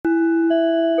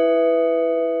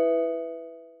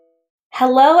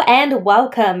Hello and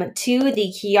welcome to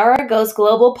the Kiara Goes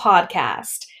Global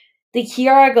podcast. The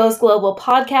Kiara Goes Global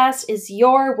podcast is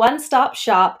your one-stop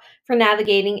shop for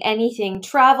navigating anything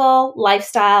travel,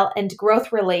 lifestyle, and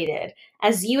growth related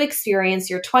as you experience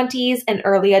your 20s and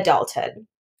early adulthood.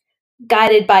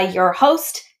 Guided by your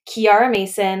host, Kiara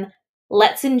Mason,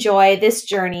 let's enjoy this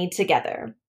journey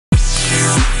together.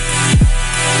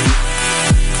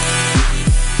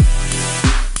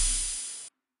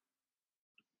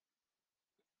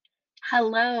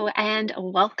 Hello and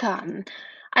welcome.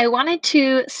 I wanted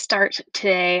to start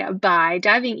today by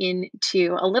diving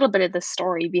into a little bit of the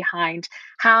story behind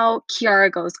how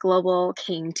Kiara Goes Global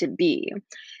came to be.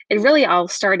 It really all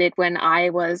started when I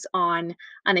was on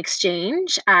an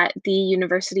exchange at the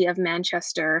University of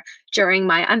Manchester during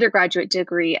my undergraduate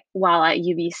degree while at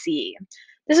UBC.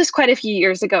 This is quite a few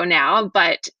years ago now,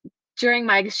 but during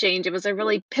my exchange, it was a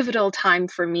really pivotal time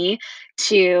for me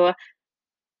to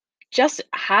just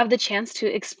have the chance to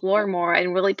explore more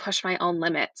and really push my own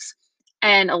limits.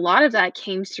 And a lot of that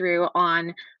came through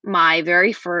on my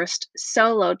very first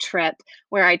solo trip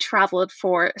where I traveled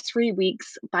for 3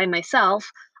 weeks by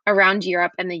myself around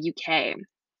Europe and the UK.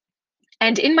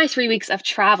 And in my 3 weeks of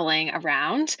traveling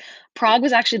around, Prague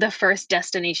was actually the first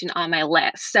destination on my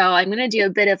list. So I'm going to do a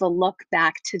bit of a look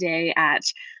back today at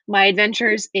my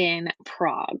adventures in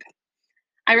Prague.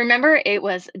 I remember it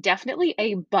was definitely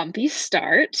a bumpy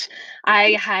start.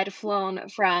 I had flown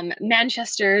from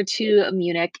Manchester to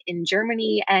Munich in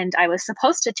Germany, and I was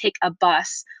supposed to take a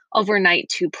bus overnight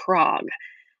to Prague.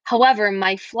 However,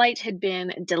 my flight had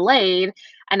been delayed,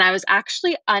 and I was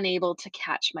actually unable to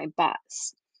catch my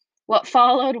bus. What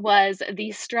followed was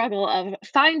the struggle of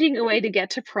finding a way to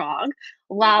get to Prague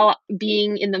while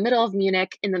being in the middle of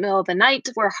Munich in the middle of the night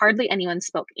where hardly anyone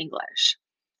spoke English.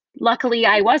 Luckily,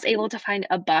 I was able to find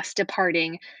a bus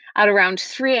departing at around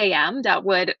 3 a.m. that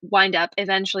would wind up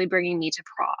eventually bringing me to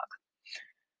Prague.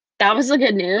 That was the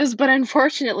good news, but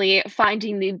unfortunately,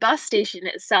 finding the bus station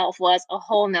itself was a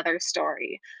whole nother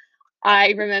story.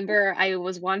 I remember I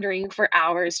was wandering for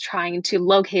hours trying to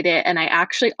locate it, and I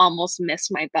actually almost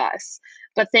missed my bus.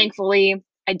 But thankfully,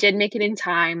 I did make it in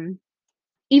time,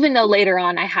 even though later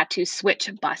on I had to switch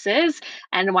buses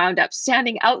and wound up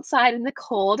standing outside in the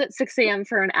cold at 6 a.m.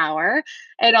 for an hour.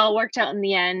 It all worked out in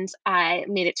the end. I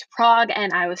made it to Prague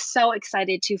and I was so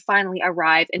excited to finally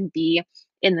arrive and be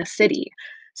in the city.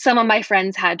 Some of my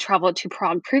friends had traveled to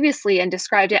Prague previously and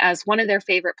described it as one of their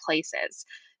favorite places.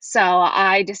 So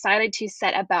I decided to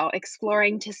set about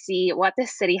exploring to see what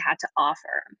this city had to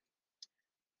offer.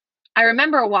 I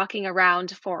remember walking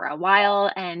around for a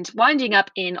while and winding up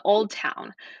in Old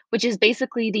Town, which is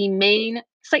basically the main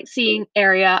sightseeing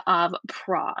area of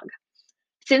Prague.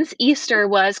 Since Easter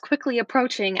was quickly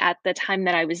approaching at the time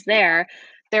that I was there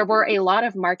were a lot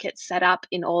of markets set up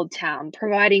in Old Town,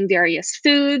 providing various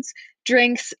foods,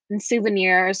 drinks, and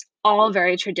souvenirs, all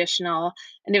very traditional.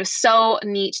 And it was so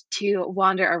neat to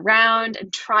wander around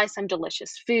and try some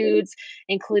delicious foods,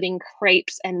 including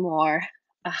crepes and more.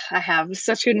 I have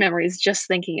such good memories just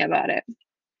thinking about it.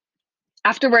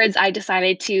 Afterwards, I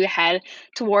decided to head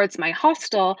towards my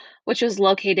hostel, which was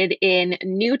located in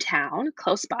Newtown,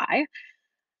 close by.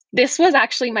 This was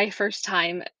actually my first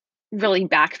time really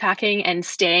backpacking and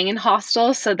staying in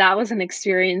hostels, so that was an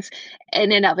experience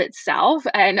in and of itself.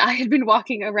 And I had been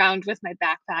walking around with my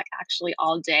backpack actually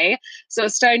all day, so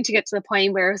it's starting to get to the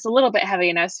point where it was a little bit heavy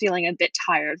and I was feeling a bit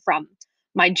tired from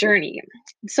my journey.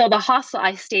 So the hostel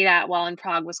I stayed at while in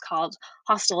Prague was called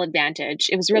Hostel Advantage.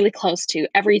 It was really close to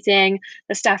everything.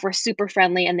 The staff were super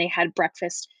friendly and they had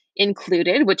breakfast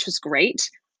included, which was great.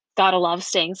 Gotta love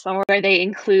staying somewhere where they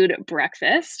include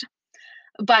breakfast.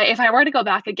 But if I were to go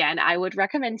back again, I would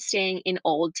recommend staying in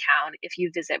Old Town if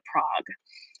you visit Prague.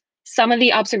 Some of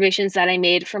the observations that I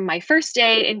made from my first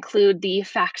day include the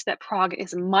fact that Prague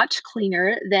is much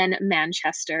cleaner than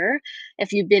Manchester.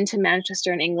 If you've been to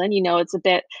Manchester in England, you know it's a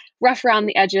bit rough around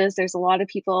the edges. There's a lot of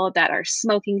people that are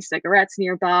smoking cigarettes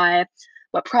nearby,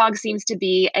 but Prague seems to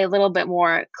be a little bit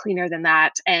more cleaner than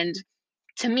that. And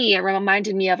to me, it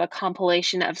reminded me of a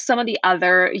compilation of some of the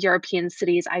other European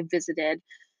cities I visited,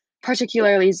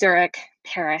 particularly Zurich,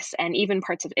 Paris, and even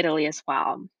parts of Italy as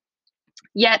well.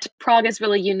 Yet, Prague is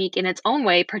really unique in its own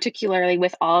way, particularly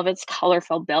with all of its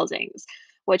colorful buildings,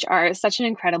 which are such an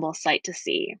incredible sight to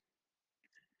see.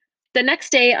 The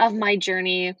next day of my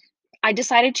journey, I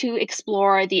decided to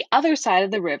explore the other side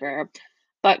of the river.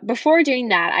 But before doing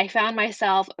that, I found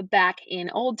myself back in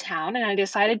Old Town and I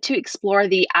decided to explore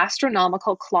the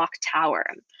astronomical clock tower.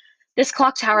 This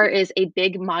clock tower is a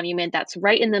big monument that's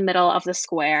right in the middle of the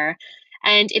square.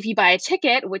 And if you buy a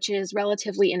ticket, which is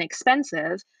relatively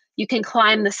inexpensive, you can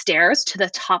climb the stairs to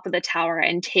the top of the tower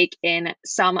and take in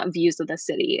some views of the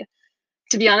city.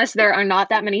 To be honest, there are not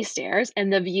that many stairs,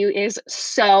 and the view is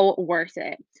so worth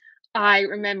it. I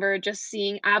remember just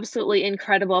seeing absolutely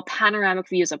incredible panoramic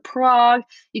views of Prague.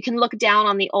 You can look down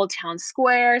on the old town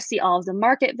square, see all of the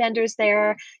market vendors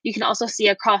there. You can also see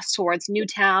across towards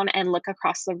Newtown and look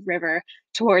across the river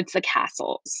towards the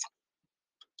castles.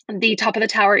 The top of the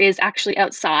tower is actually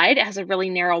outside. It has a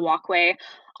really narrow walkway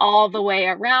all the way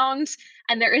around,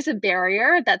 and there is a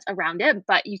barrier that's around it,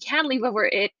 but you can leave over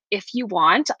it if you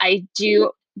want. I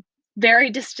do very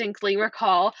distinctly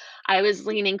recall I was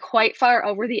leaning quite far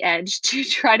over the edge to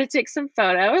try to take some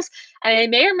photos, and I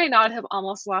may or may not have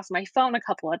almost lost my phone a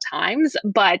couple of times,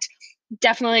 but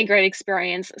definitely a great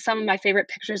experience. Some of my favorite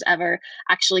pictures ever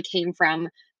actually came from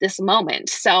this moment.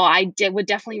 So would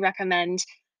definitely recommend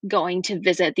going to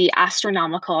visit the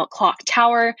astronomical clock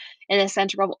tower in the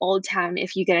center of Old Town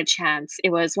if you get a chance. It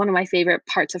was one of my favorite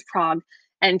parts of Prague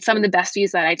and some of the best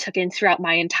views that I took in throughout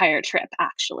my entire trip,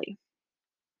 actually.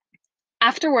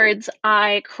 Afterwards,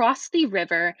 I crossed the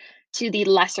river to the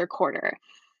Lesser Quarter.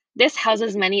 This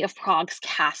houses many of Prague's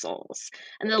castles,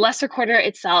 and the Lesser Quarter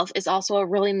itself is also a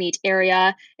really neat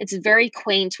area. It's very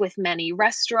quaint with many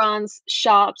restaurants,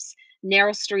 shops,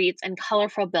 narrow streets, and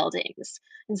colorful buildings.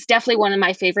 It's definitely one of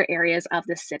my favorite areas of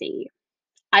the city.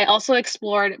 I also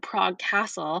explored Prague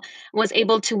Castle and was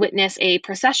able to witness a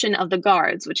procession of the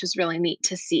guards, which is really neat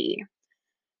to see.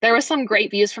 There were some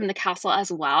great views from the castle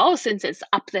as well, since it's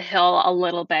up the hill a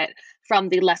little bit from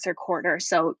the Lesser Quarter.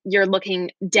 So you're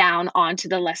looking down onto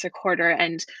the Lesser Quarter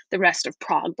and the rest of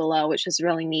Prague below, which is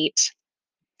really neat.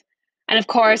 And of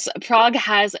course, Prague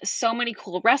has so many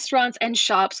cool restaurants and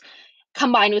shops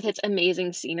combined with its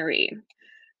amazing scenery.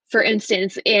 For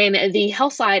instance, in the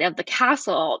hillside of the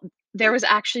castle, there was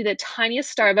actually the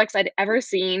tiniest Starbucks I'd ever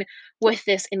seen with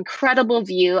this incredible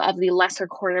view of the Lesser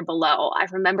Quarter below. I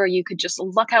remember you could just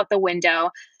look out the window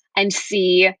and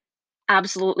see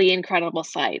absolutely incredible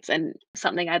sights and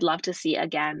something I'd love to see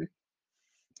again.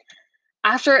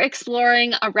 After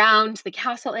exploring around the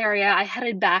castle area, I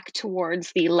headed back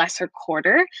towards the Lesser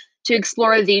Quarter to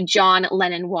explore the John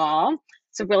Lennon Wall.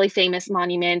 It's a really famous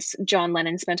monument. John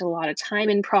Lennon spent a lot of time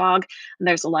in Prague, and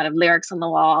there's a lot of lyrics on the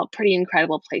wall. Pretty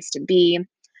incredible place to be.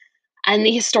 And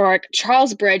the historic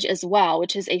Charles Bridge as well,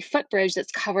 which is a footbridge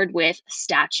that's covered with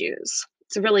statues.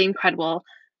 It's a really incredible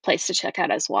place to check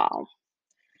out as well.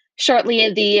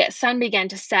 Shortly, the sun began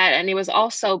to set, and it was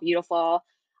all so beautiful.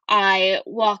 I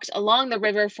walked along the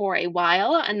river for a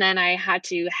while, and then I had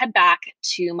to head back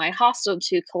to my hostel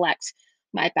to collect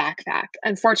my backpack.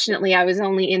 Unfortunately, I was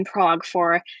only in Prague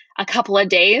for a couple of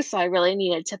days, so I really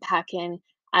needed to pack in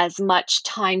as much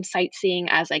time sightseeing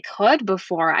as I could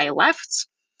before I left.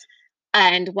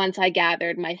 And once I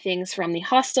gathered my things from the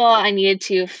hostel, I needed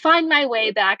to find my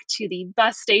way back to the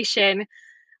bus station,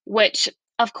 which,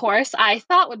 of course, I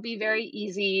thought would be very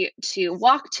easy to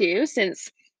walk to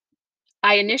since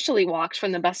I initially walked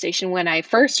from the bus station when I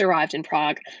first arrived in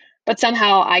Prague, but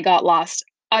somehow I got lost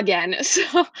again.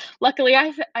 So luckily,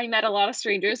 I met a lot of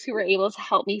strangers who were able to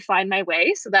help me find my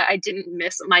way so that I didn't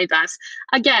miss my bus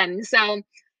again. So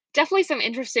definitely some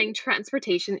interesting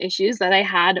transportation issues that I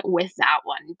had with that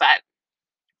one. But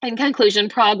in conclusion,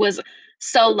 Prague was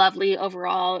so lovely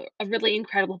overall, a really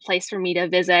incredible place for me to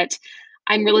visit.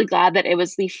 I'm really glad that it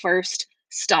was the first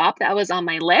stop that was on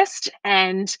my list.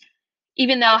 And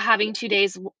even though having 2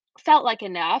 days felt like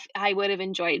enough, I would have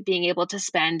enjoyed being able to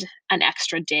spend an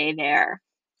extra day there.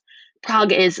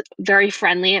 Prague is very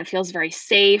friendly. It feels very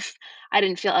safe. I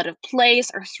didn't feel out of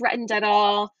place or threatened at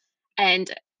all. And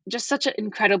just such an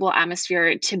incredible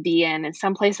atmosphere to be in, and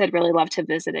someplace I'd really love to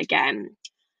visit again.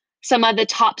 Some of the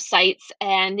top sites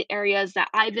and areas that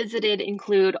I visited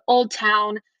include Old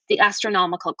Town, the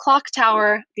Astronomical Clock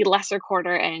Tower, the Lesser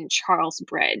Quarter, and Charles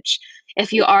Bridge.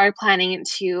 If you are planning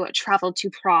to travel to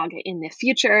Prague in the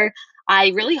future, I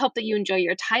really hope that you enjoy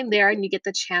your time there and you get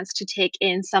the chance to take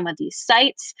in some of these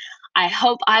sites. I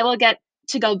hope I will get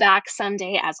to go back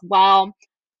someday as well.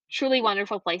 Truly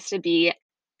wonderful place to be.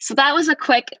 So that was a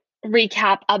quick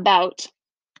recap about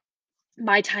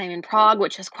my time in Prague,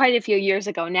 which was quite a few years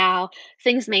ago now.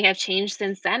 Things may have changed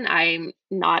since then. I'm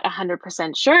not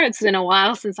 100% sure. It's been a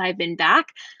while since I've been back,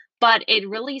 but it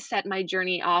really set my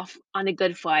journey off on a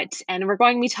good foot. And we're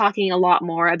going to be talking a lot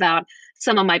more about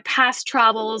some of my past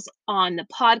travels on the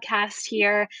podcast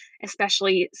here,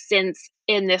 especially since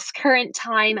in this current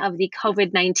time of the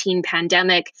COVID-19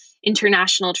 pandemic,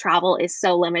 international travel is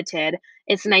so limited.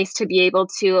 It's nice to be able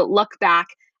to look back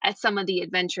at some of the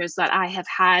adventures that I have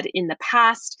had in the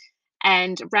past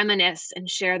and reminisce and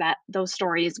share those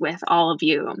stories with all of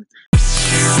you.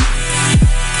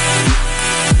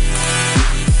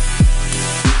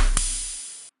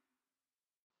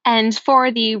 And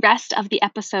for the rest of the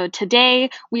episode today,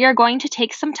 we are going to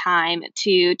take some time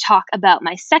to talk about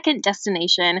my second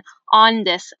destination on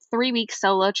this 3-week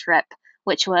solo trip,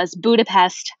 which was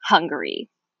Budapest, Hungary.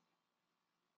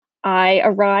 I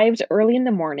arrived early in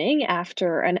the morning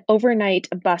after an overnight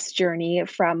bus journey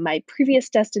from my previous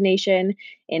destination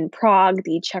in Prague,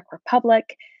 the Czech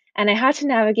Republic, and I had to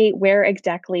navigate where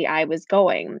exactly I was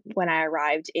going when I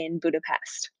arrived in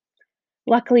Budapest.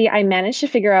 Luckily, I managed to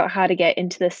figure out how to get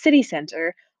into the city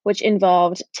center, which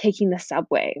involved taking the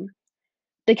subway.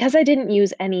 Because I didn't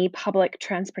use any public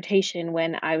transportation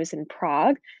when I was in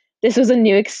Prague, this was a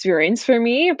new experience for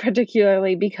me,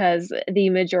 particularly because the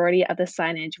majority of the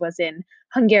signage was in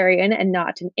Hungarian and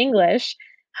not in English.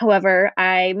 However,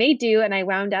 I made do and I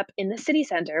wound up in the city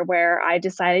center where I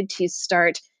decided to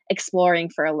start exploring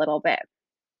for a little bit.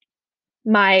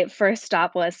 My first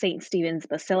stop was St. Stephen's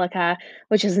Basilica,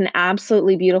 which is an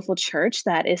absolutely beautiful church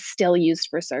that is still used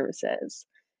for services.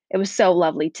 It was so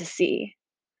lovely to see.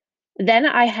 Then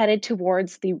I headed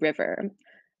towards the river.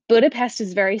 Budapest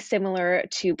is very similar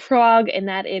to Prague in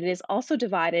that it is also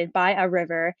divided by a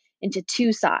river into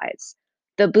two sides,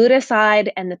 the Buda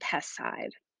side and the Pest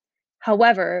side.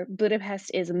 However,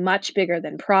 Budapest is much bigger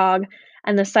than Prague,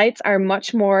 and the sites are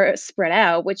much more spread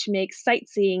out, which makes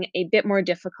sightseeing a bit more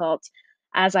difficult,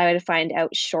 as I would find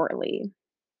out shortly.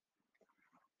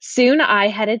 Soon I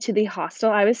headed to the hostel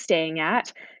I was staying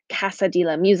at, Casa di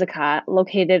la Musica,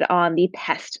 located on the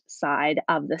Pest side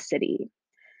of the city.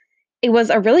 It was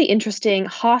a really interesting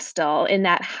hostel in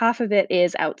that half of it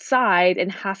is outside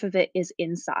and half of it is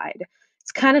inside.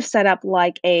 It's kind of set up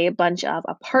like a bunch of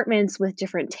apartments with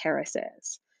different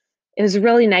terraces. It was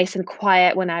really nice and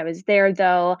quiet when I was there,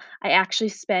 though. I actually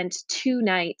spent 2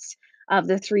 nights of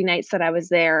the 3 nights that I was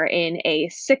there in a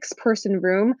 6-person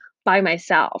room by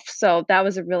myself. So that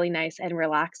was a really nice and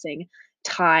relaxing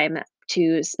time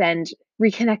to spend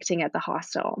reconnecting at the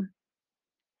hostel.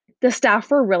 The staff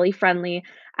were really friendly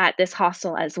at this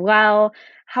hostel as well.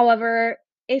 However,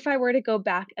 if I were to go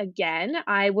back again,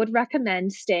 I would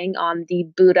recommend staying on the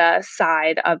Buda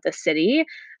side of the city,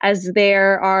 as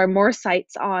there are more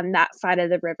sites on that side of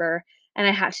the river, and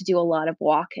I had to do a lot of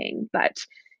walking. But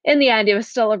in the end, it was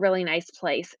still a really nice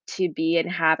place to be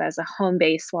and have as a home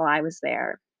base while I was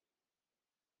there.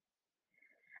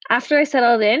 After I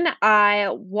settled in, I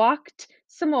walked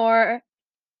some more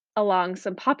along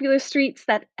some popular streets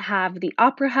that have the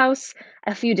Opera House,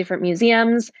 a few different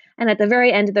museums, and at the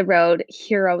very end of the road,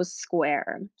 Heroes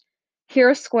Square.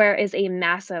 Hero Square is a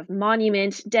massive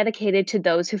monument dedicated to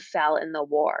those who fell in the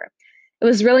war. It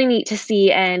was really neat to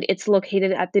see, and it's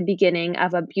located at the beginning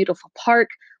of a beautiful park,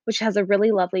 which has a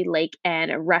really lovely lake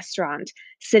and a restaurant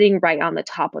sitting right on the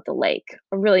top of the lake.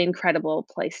 A really incredible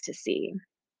place to see.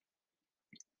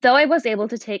 Though I was able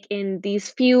to take in these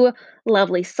few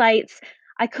lovely sights,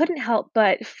 I couldn't help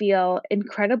but feel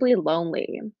incredibly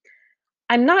lonely.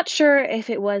 I'm not sure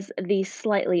if it was the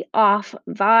slightly off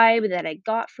vibe that I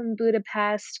got from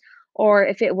Budapest or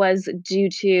if it was due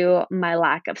to my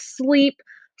lack of sleep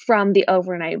from the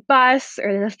overnight bus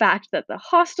or the fact that the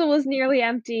hostel was nearly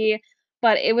empty.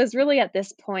 But it was really at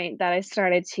this point that I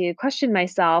started to question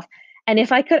myself and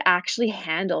if I could actually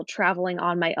handle traveling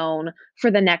on my own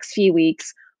for the next few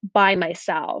weeks by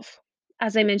myself.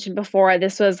 As I mentioned before,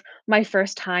 this was my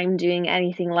first time doing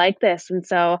anything like this. And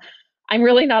so I'm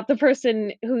really not the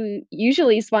person who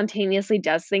usually spontaneously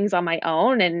does things on my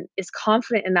own and is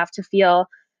confident enough to feel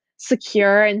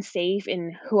secure and safe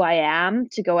in who I am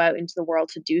to go out into the world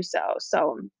to do so.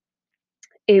 So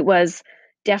it was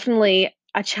definitely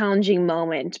a challenging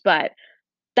moment, but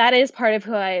that is part of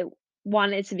who I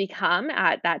wanted to become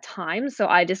at that time. So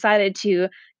I decided to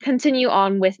continue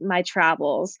on with my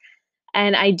travels.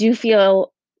 And I do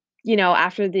feel,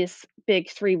 after this big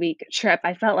 3-week trip,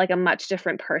 I felt like a much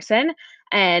different person.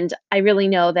 And I really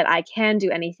know that I can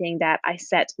do anything that I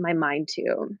set my mind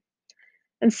to.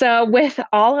 And so, with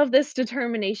all of this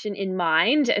determination in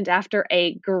mind, and after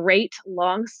a great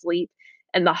long sleep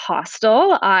in the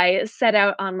hostel, I set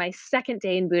out on my second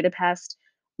day in Budapest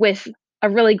with a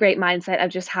really great mindset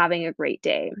of just having a great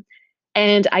day.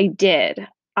 And I did.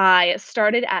 I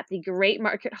started at the Great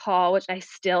Market Hall, which I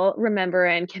still remember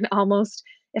and can almost,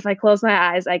 if I close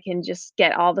my eyes, I can just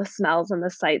get all the smells and the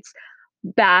sights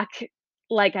back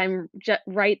like I'm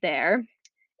right there.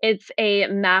 It's a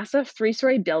massive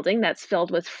 3-story building that's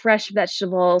filled with fresh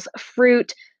vegetables,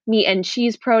 fruit, meat and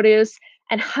cheese produce,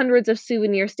 and hundreds of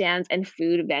souvenir stands and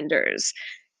food vendors.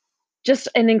 Just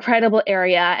an incredible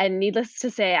area, and needless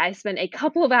to say, I spent a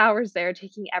couple of hours there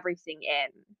taking everything in.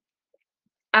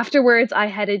 Afterwards, I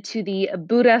headed to the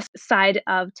Buda side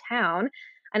of town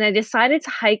and I decided to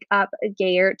hike up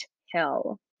Gayert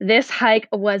Hill. This hike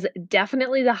was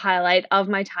definitely the highlight of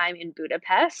my time in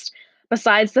Budapest.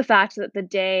 Besides the fact that the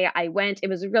day I went, it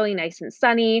was really nice and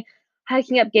sunny.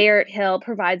 Hiking up Gayart Hill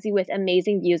provides you with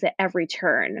amazing views at every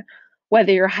turn.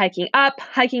 Whether you're hiking up,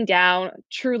 hiking down,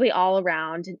 truly all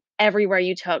around, everywhere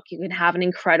you took, you can have an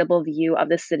incredible view of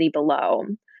the city below.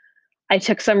 I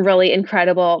took some really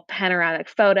incredible panoramic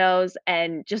photos,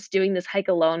 and just doing this hike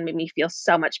alone made me feel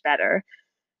so much better.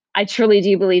 I truly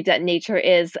do believe that nature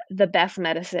is the best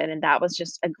medicine, and that was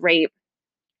just a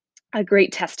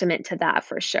great testament to that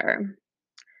for sure.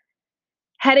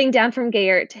 Heading down from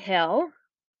Gayart Hill,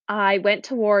 I went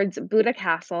towards Buda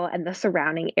Castle and the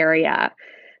surrounding area.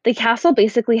 The castle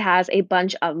basically has a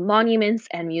bunch of monuments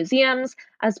and museums,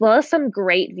 as well as some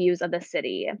great views of the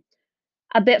city.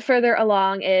 A bit further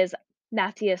along is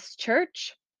Matthias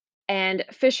Church and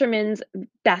Fisherman's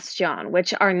Bastion,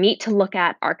 which are neat to look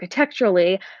at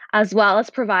architecturally, as well as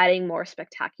providing more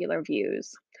spectacular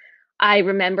views. I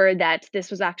remember that this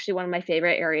was actually one of my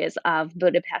favorite areas of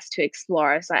Budapest to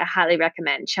explore, so I highly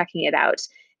recommend checking it out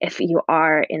if you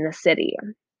are in the city.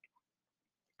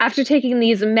 After taking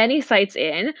these many sites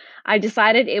in, I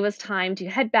decided it was time to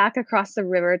head back across the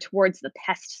river towards the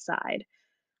Pest side.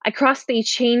 I crossed the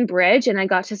chain bridge and I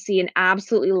got to see an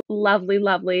absolutely lovely,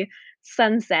 lovely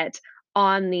sunset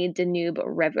on the Danube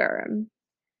River.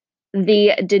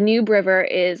 The Danube River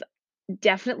is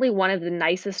definitely one of the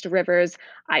nicest rivers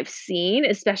I've seen,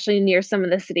 especially near some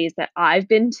of the cities that I've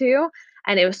been to.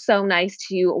 And it was so nice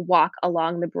to walk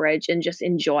along the bridge and just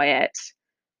enjoy it.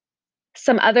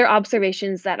 Some other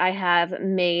observations that I have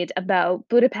made about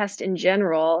Budapest in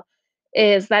general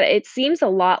is that it seems a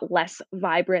lot less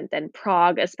vibrant than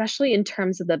Prague, especially in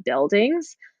terms of the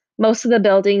buildings. Most of the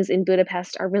buildings in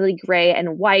Budapest are really gray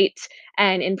and white,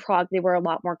 and in Prague, they were a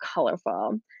lot more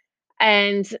colorful.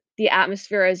 And the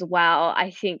atmosphere as well,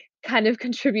 I think, kind of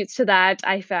contributes to that.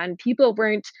 I found people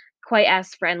weren't quite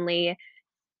as friendly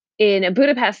in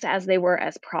Budapest as they were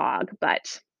as Prague,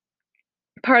 but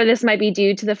part of this might be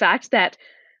due to the fact that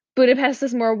Budapest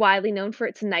is more widely known for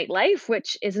its nightlife,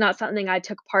 which is not something I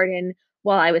took part in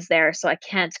while I was there, so I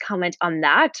can't comment on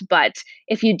that. But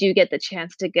if you do get the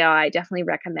chance to go, I definitely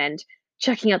recommend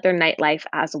checking out their nightlife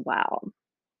as well.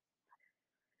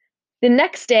 The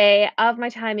next day of my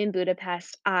time in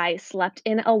Budapest, I slept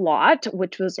in a lot,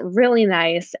 which was really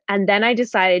nice. And then I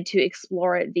decided to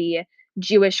explore the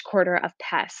Jewish quarter of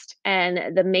Pest.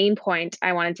 And the main point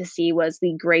I wanted to see was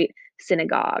the Great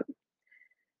Synagogue.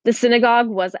 The synagogue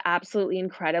was absolutely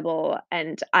incredible,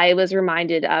 and I was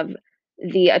reminded of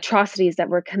the atrocities that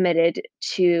were committed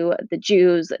to the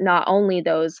Jews, not only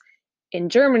those in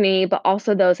Germany, but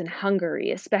also those in Hungary,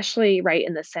 especially right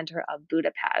in the center of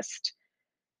Budapest.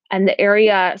 And the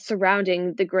area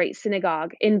surrounding the Great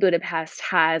Synagogue in Budapest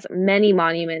has many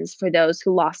monuments for those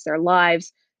who lost their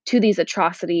lives to these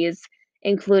atrocities,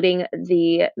 including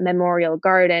the Memorial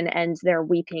Garden and their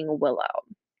Weeping Willow.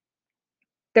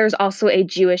 There's also a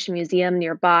Jewish museum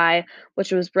nearby,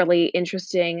 which was really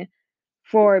interesting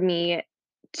for me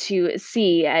to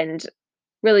see and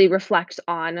really reflect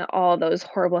on all those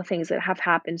horrible things that have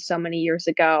happened so many years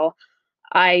ago.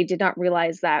 I did not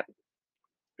realize that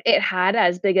it had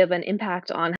as big of an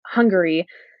impact on Hungary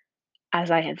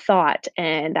as I had thought,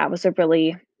 and that was a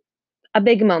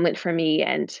big moment for me,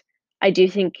 and I do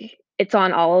think it's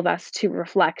on all of us to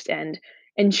reflect and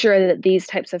ensure that these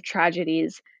types of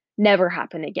tragedies never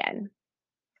happen again.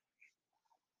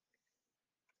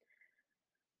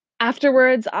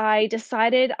 Afterwards, I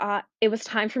decided, it was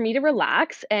time for me to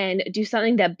relax and do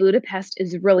something that Budapest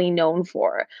is really known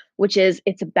for, which is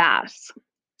its baths.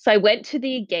 So I went to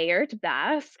the Gayart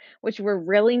baths, which were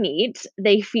really neat.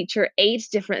 They feature 8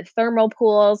 different thermal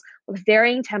pools with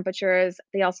varying temperatures.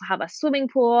 They also have a swimming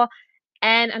pool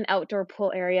and an outdoor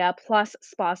pool area, plus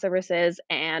spa services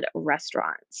and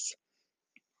restaurants.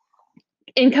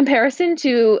 In comparison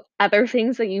to other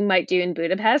things that you might do in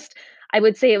Budapest, I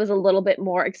would say it was a little bit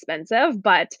more expensive,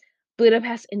 but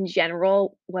Budapest in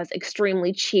general was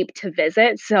extremely cheap to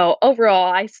visit. So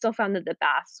overall, I still found that the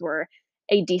baths were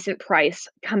a decent price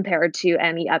compared to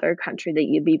any other country that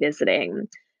you'd be visiting.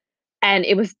 And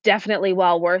it was definitely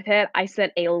well worth it. I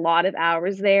spent a lot of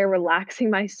hours there relaxing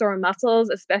my sore muscles,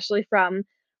 especially from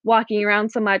walking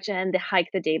around so much and the hike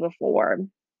the day before.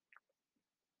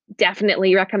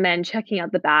 Definitely recommend checking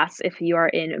out the baths if you are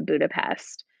in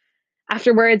Budapest.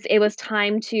 Afterwards, it was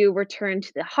time to return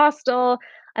to the hostel,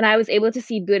 and I was able to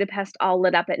see Budapest all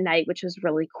lit up at night, which was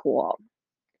really cool.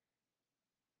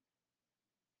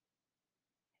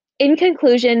 In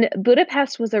conclusion,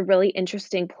 Budapest was a really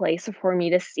interesting place for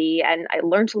me to see, and I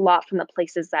learned a lot from the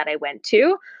places that I went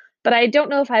to, but I don't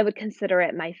know if I would consider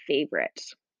it my favorite.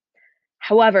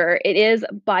 However, it is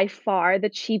by far the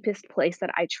cheapest place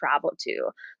that I travel to.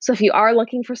 So if you are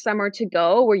looking for somewhere to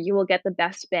go where you will get the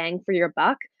best bang for your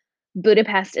buck,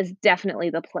 Budapest is definitely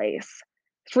the place.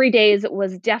 3 days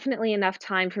was definitely enough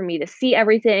time for me to see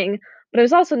everything, but it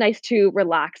was also nice to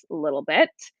relax a little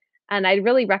bit. And I'd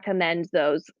really recommend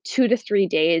those 2 to 3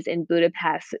 days in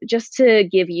Budapest just to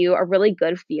give you a really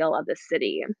good feel of the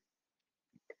city.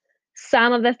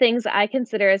 Some of the things I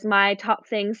consider as my top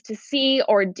things to see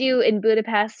or do in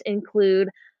Budapest include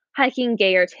hiking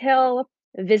Gayart Hill,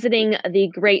 visiting the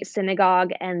Great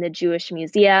Synagogue and the Jewish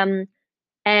Museum,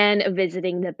 and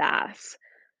visiting the baths.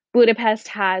 Budapest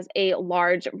has a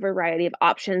large variety of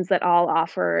options that all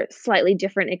offer slightly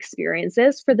different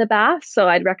experiences for the baths. So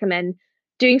I'd recommend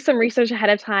doing some research ahead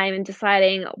of time and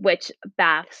deciding which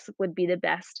baths would be the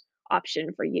best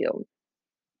option for you.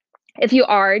 If you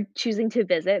are choosing to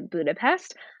visit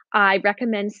Budapest, I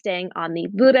recommend staying on the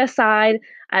Buda side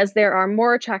as there are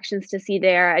more attractions to see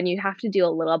there and you have to do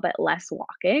a little bit less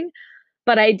walking.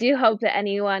 But I do hope that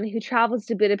anyone who travels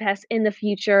to Budapest in the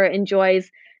future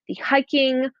enjoys the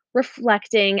hiking,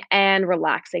 reflecting, and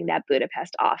relaxing that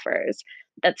Budapest offers.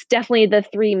 That's definitely the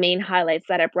three main highlights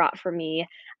that it brought for me.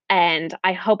 And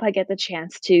I hope I get the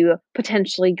chance to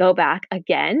potentially go back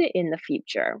again in the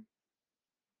future.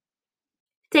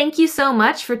 Thank you so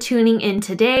much for tuning in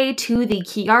today to the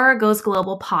Kiara Goes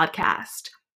Global podcast.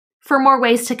 For more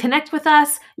ways to connect with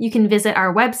us, you can visit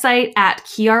our website at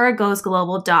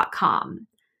kiaragoesglobal.com.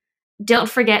 Don't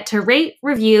forget to rate,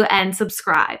 review, and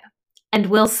subscribe. And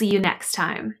we'll see you next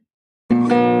time.